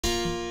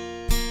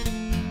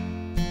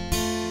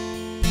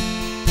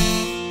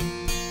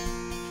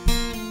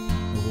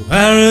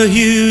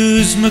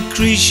Hughes,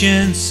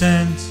 McCreashan,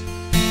 Sands,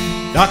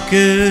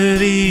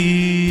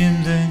 Doherty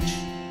and Lynch,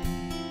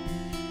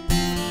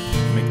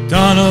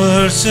 McDonald,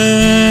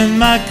 Hurson,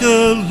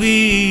 Michael,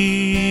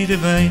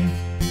 Devine.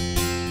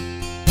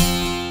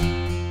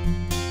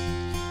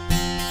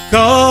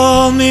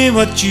 Call me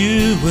what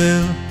you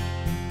will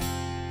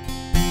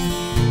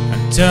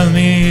and tell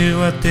me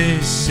what they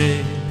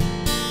say,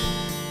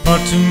 for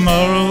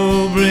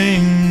tomorrow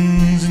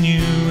brings a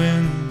new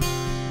wind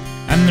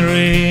and the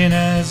rain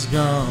has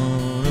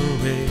gone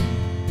away.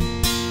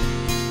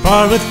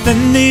 For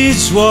within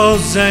these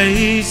walls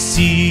I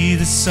see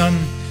the sun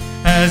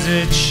as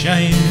it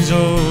shines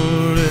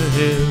o'er the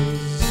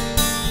hills,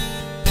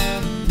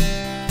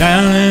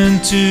 down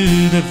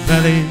into the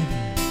valley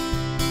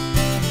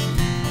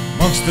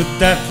amongst the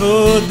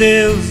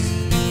daffodils.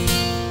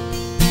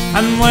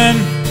 And when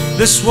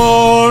this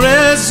war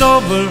is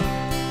over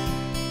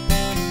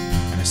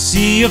and I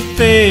see your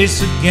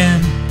face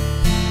again,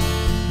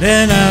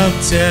 then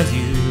I'll tell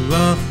you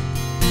of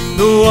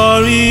the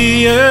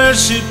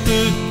warriors who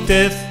put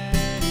death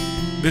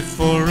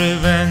before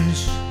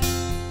revenge.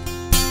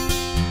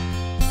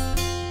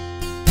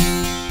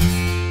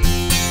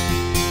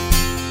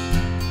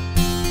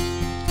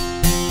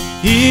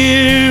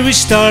 Here we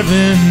starve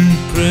in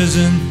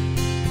prison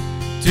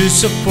to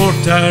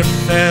support our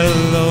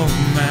fellow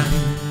man,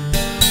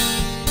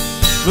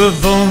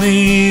 with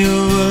only a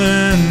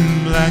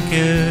woolen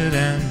blanket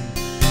and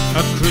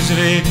a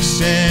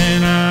crucifix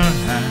in our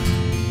hand.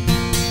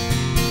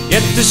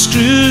 Yet the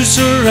screws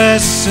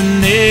harass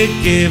and they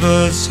give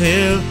us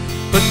hell,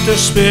 but their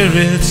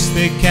spirits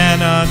they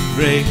cannot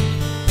break.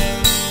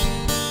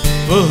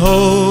 Well,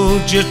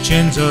 hold your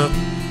chins up,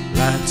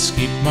 lads,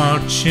 keep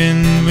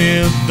marching.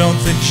 We don't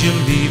think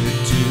you'll leave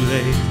it too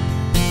late.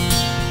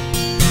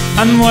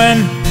 And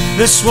when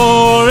this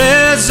war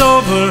is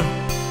over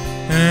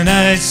and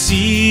I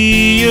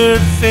see your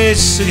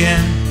face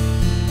again,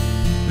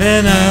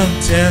 then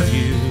I'll tell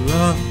you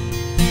of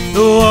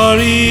the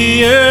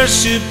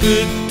warriors who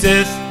put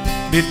death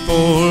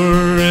before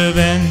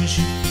revenge.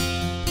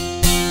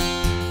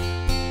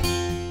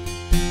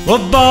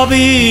 Well,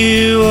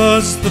 Bobby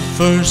was the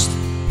first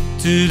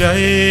to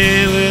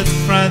die, with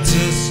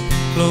Francis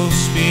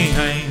close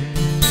behind.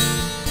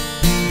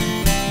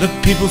 The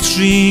people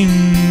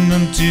streamed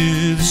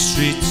onto the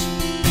streets.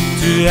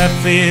 To have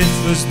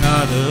faith was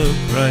not a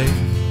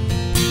crime,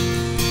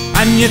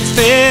 and yet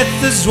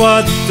faith is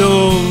what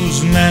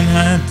those men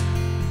had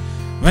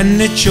when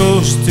they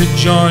chose to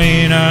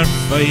join our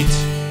fight.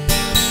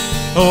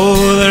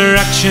 Oh, their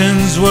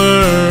actions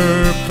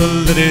were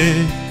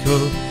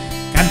political.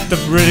 Can't the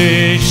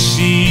British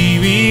see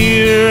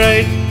we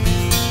right?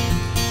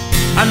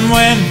 And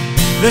when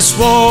this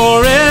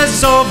war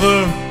is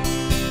over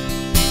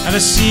and I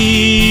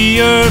see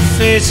your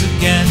face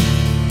again,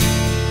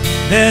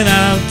 then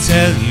I'll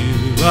tell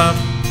you of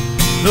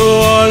the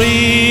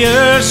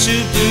warriors who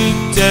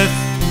put death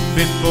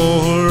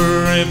before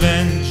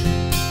revenge.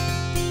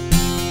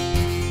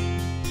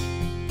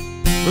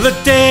 Well, the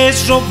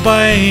days roll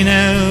by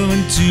now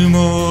and two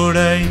more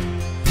died,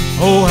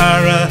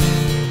 O'Hara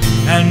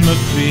and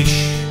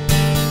McCreesh.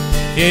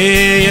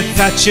 Yeah, yet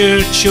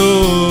Thatcher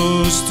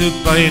chose to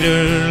bite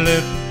her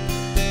lip.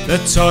 The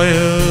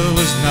toil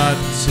was not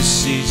to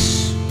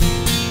cease.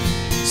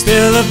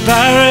 Still the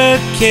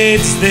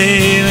barricades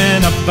they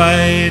went up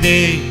by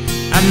day,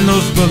 and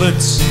those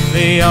bullets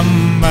they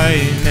hum by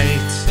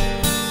night.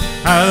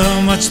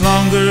 How much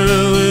longer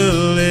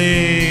will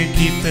they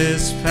keep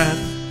this path?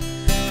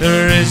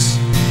 There is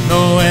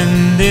no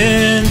end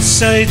in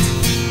sight.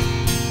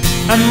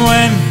 And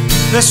when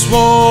this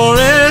war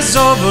is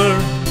over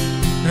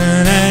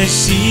and I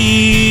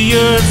see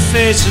your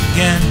face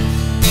again,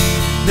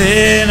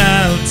 then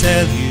I'll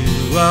tell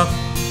you of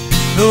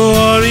the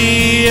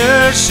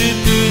warriors who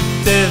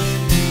put death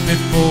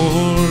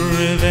before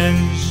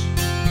revenge.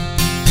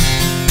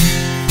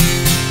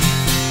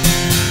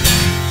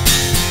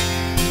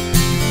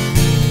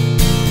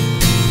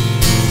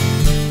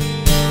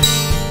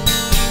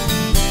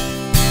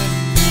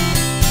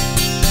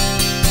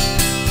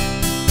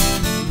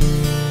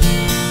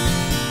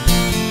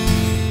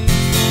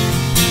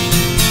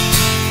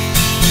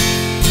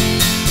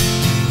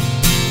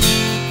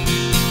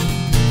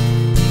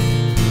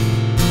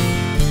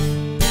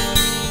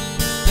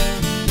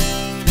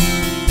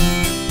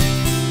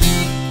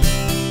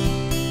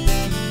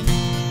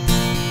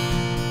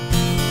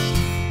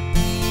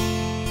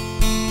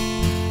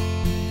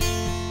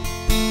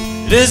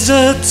 It is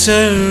a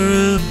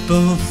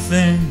terrible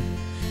thing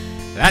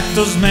that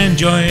those men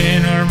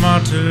join our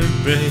martyred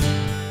brave.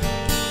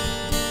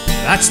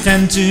 That's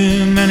 10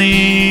 too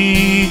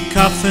many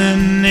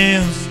coffin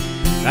nails,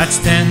 that's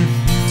 10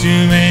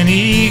 too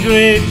many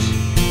graves.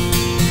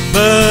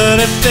 But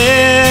if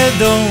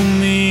they'd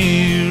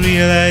only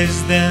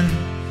realised then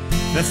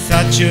the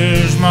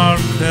Thatcher's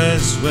mark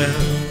as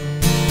well,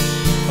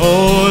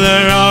 oh,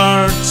 there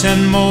are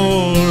 10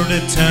 more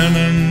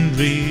determined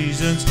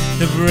reasons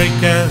to break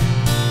out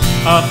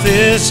of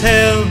this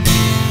hell.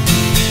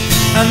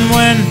 And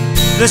when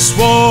this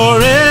war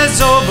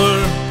is over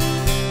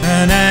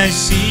and I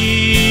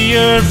see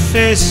your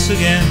face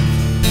again,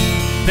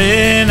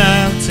 then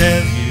I'll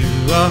tell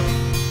you of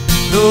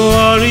the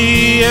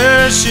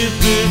warriors who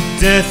put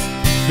death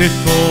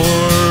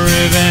before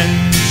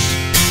revenge.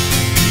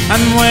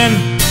 And when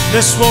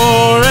this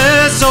war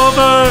is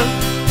over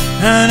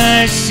and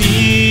I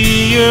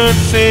see your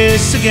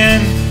face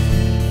again,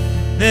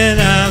 then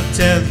I'll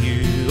tell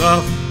you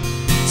of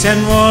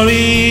 10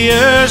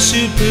 warriors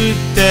who put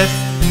death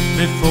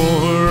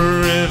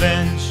before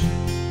revenge.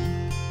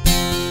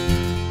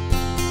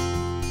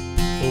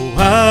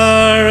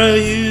 O'Hara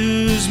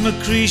used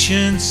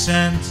McCreation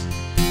sent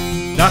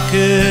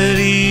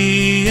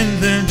Doherty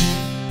and Lynch,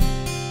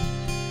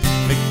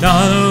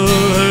 McDonald,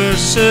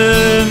 Hurst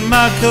and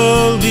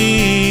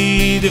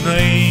McElvey,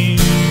 Devane.